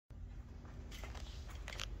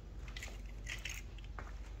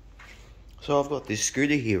So I've got this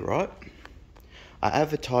scooter here, right? I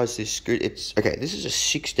advertised this scooter. This is a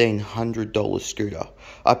 $1,600 scooter.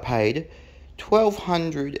 I paid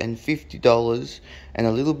 $1,250 and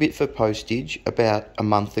a little bit for postage about a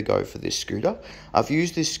month ago for this scooter. I've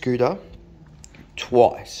used this scooter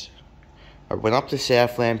twice. I went up to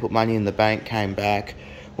Southland, put money in the bank, came back.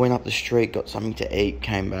 Went up the street, got something to eat,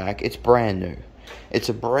 came back. It's brand new. It's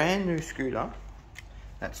a brand new scooter.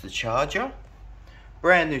 That's the charger.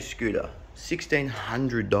 Brand new scooter.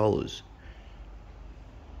 $1,600.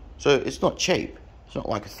 So it's not cheap. It's not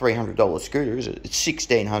like a $300 scooter, is it? It's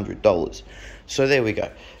 $1,600. So there we go.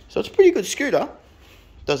 So it's a pretty good scooter.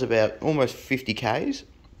 Does about almost 50 Ks.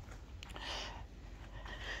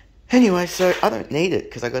 Anyway, so I don't need it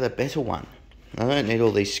because I got a better one. I don't need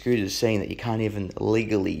all these scooters, seeing that you can't even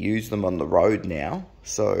legally use them on the road now.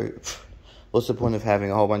 So what's the point of having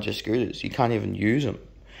a whole bunch of scooters? You can't even use them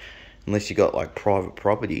unless you got like private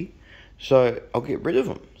property. So I'll get rid of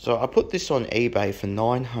them. So I put this on eBay for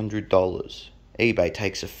 $900. eBay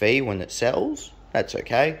takes a fee when it sells. That's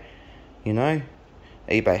okay. You know,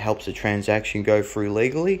 eBay helps the transaction go through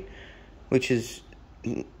legally, which is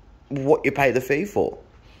what you pay the fee for.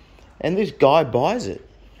 And this guy buys it.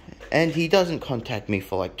 And he doesn't contact me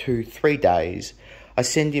for like 2-3 days. I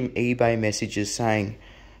send him eBay messages saying,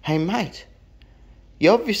 hey mate, you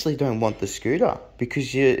obviously don't want the scooter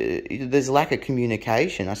because there's lack of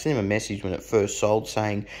communication. I sent him a message when it first sold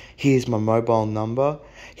saying, here's my mobile number,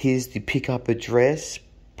 here's the pickup address,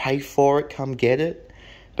 pay for it, come get it.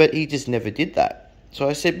 But he just never did that. So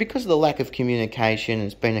I said, because of the lack of communication,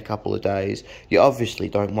 it's been a couple of days, you obviously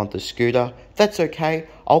don't want the scooter. That's okay,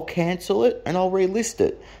 I'll cancel it and I'll relist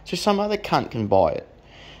it so some other cunt can buy it.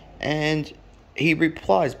 And he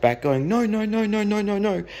replies back going, no,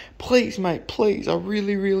 please mate, please, I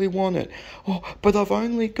really, really want it. Oh, but I've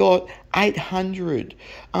only got 800,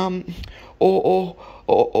 or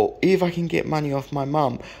if I can get money off my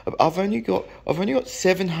mum. I've only got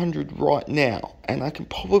 700 right now, and I can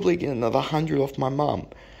probably get another 100 off my mum.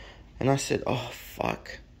 And I said, oh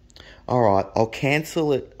fuck. Alright, I'll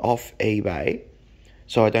cancel it off eBay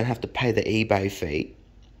so I don't have to pay the eBay fee.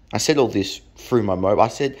 I said all this through my mobile. I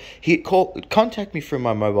said, contact me through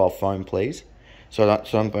my mobile phone, please. So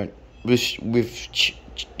I'm going, we've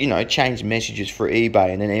changed messages for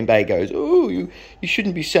eBay, and then eBay goes, oh, you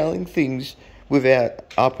shouldn't be selling things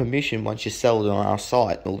without our permission once you sell it on our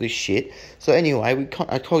site and all this shit. So anyway,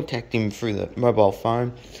 I contact him through the mobile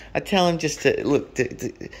phone. I tell him just to, look,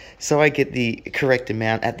 so I get the correct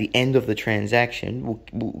amount at the end of the transaction,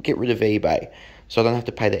 we'll get rid of eBay. So I don't have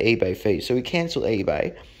to pay the eBay fee. So we cancel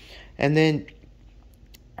eBay. And then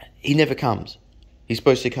he never comes. He's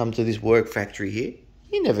supposed to come to this work factory here.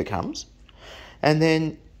 He never comes. And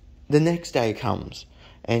then the next day comes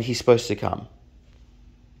and he's supposed to come.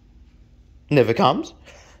 Never comes.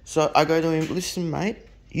 So I go to him, listen mate,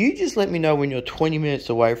 you just let me know when you're 20 minutes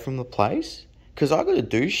away from the place, because I got to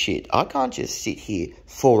do shit. I can't just sit here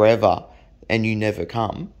forever and you never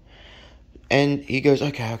come. And he goes,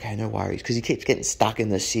 okay, no worries, because he keeps getting stuck in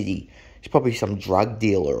the city. He's probably some drug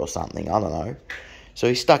dealer or something, I don't know. So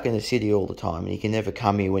he's stuck in the city all the time, and he can never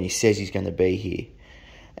come here when he says he's going to be here.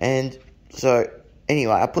 And so,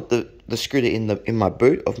 anyway, I put the scooter in my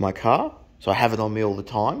boot of my car, so I have it on me all the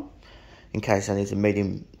time, in case I need to meet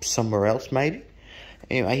him somewhere else, maybe.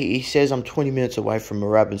 Anyway, he says I'm 20 minutes away from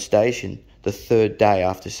Moorabbin Station the third day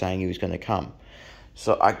after saying he was going to come.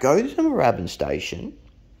 So I go to Moorabbin Station,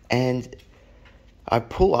 and I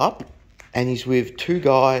pull up, and he's with 2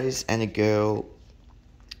 guys and a girl,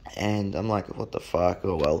 and I'm like, what the fuck?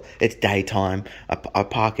 Oh, well, it's daytime. I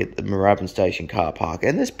park at the Moorabbin Station car park,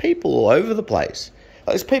 and there's people all over the place.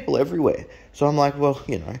 There's people everywhere. So I'm like, well,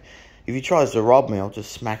 you know, if he tries to rob me, I'll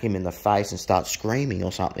just smack him in the face and start screaming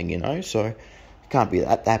or something, you know? So it can't be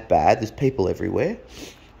that bad. There's people everywhere.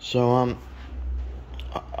 So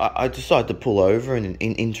I decided to pull over and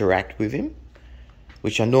interact with him,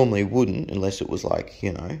 which I normally wouldn't unless it was like,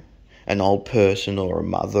 you know, an old person or a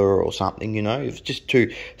mother or something, you know. If it's just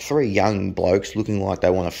 3 young blokes looking like they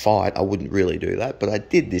want to fight, I wouldn't really do that. But I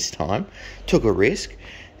did this time, took a risk.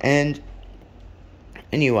 And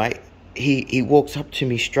anyway, he walks up to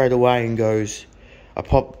me straight away and goes, I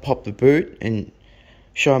pop the boot and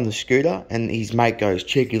show him the scooter. And his mate goes,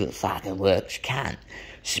 check if it fucking works, cunt.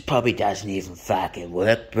 This probably doesn't even fucking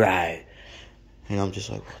work, bro. And I'm just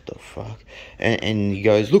like, what the fuck? And he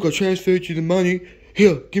goes, look, I transferred you the money.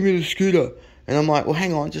 Here, give me the scooter. And I'm like, well,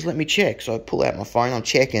 hang on, just let me check. So I pull out my phone, I'm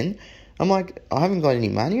checking. I'm like, I haven't got any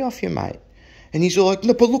money off you, mate. And he's all like,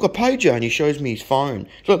 no, but look, I paid you. And he shows me his phone.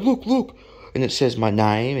 He's like, look. And it says my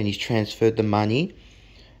name, and he's transferred the money.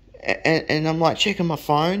 And I'm like, checking my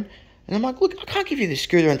phone. And I'm like, look, I can't give you this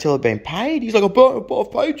scooter until I've been paid. He's like,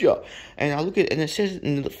 I've paid you. And I look at it, and it says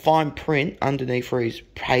in the fine print underneath where he's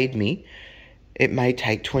paid me, it may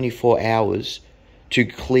take 24 hours to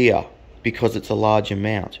clear because it's a large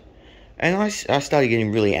amount. And I started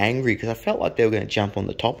getting really angry because I felt like they were going to jump on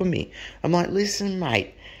the top of me. I'm like, listen,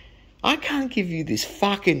 mate, I can't give you this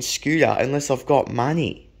fucking scooter unless I've got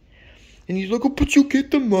money. And he's like, oh, but you'll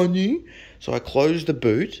get the money. So I closed the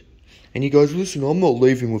boot. And he goes, listen, I'm not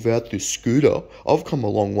leaving without this scooter. I've come a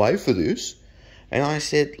long way for this. And I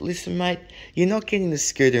said, listen, mate, you're not getting the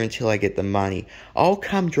scooter until I get the money. I'll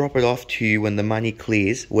come drop it off to you when the money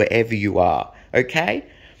clears, wherever you are, okay?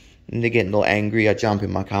 And they're getting all angry. I jump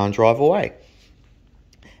in my car and drive away.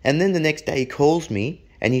 And then the next day he calls me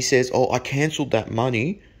and he says, oh, I cancelled that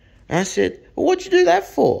money. And I said, well, what'd you do that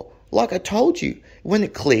for? Like I told you, when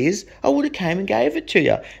it clears, I would have came and gave it to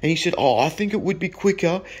you. And he said, oh, I think it would be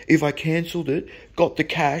quicker if I cancelled it, got the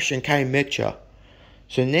cash and came met you.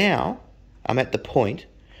 So now I'm at the point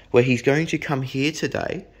where he's going to come here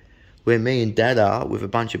today, where me and Dad are with a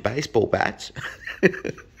bunch of baseball bats,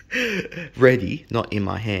 ready, not in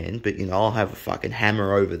my hand, but, you know, I'll have a fucking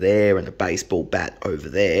hammer over there and a baseball bat over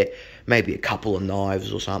there, maybe a couple of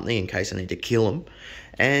knives or something in case I need to kill him.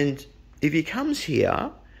 And if he comes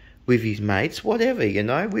here with his mates, whatever, you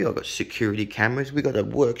know, we all got security cameras, we got a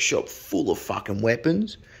workshop full of fucking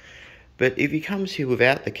weapons. But if he comes here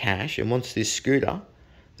without the cash and wants this scooter,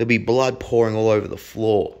 there'll be blood pouring all over the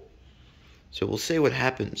floor. So we'll see what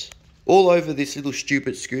happens. All over this little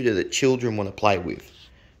stupid scooter that children want to play with.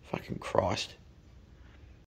 Fucking Christ.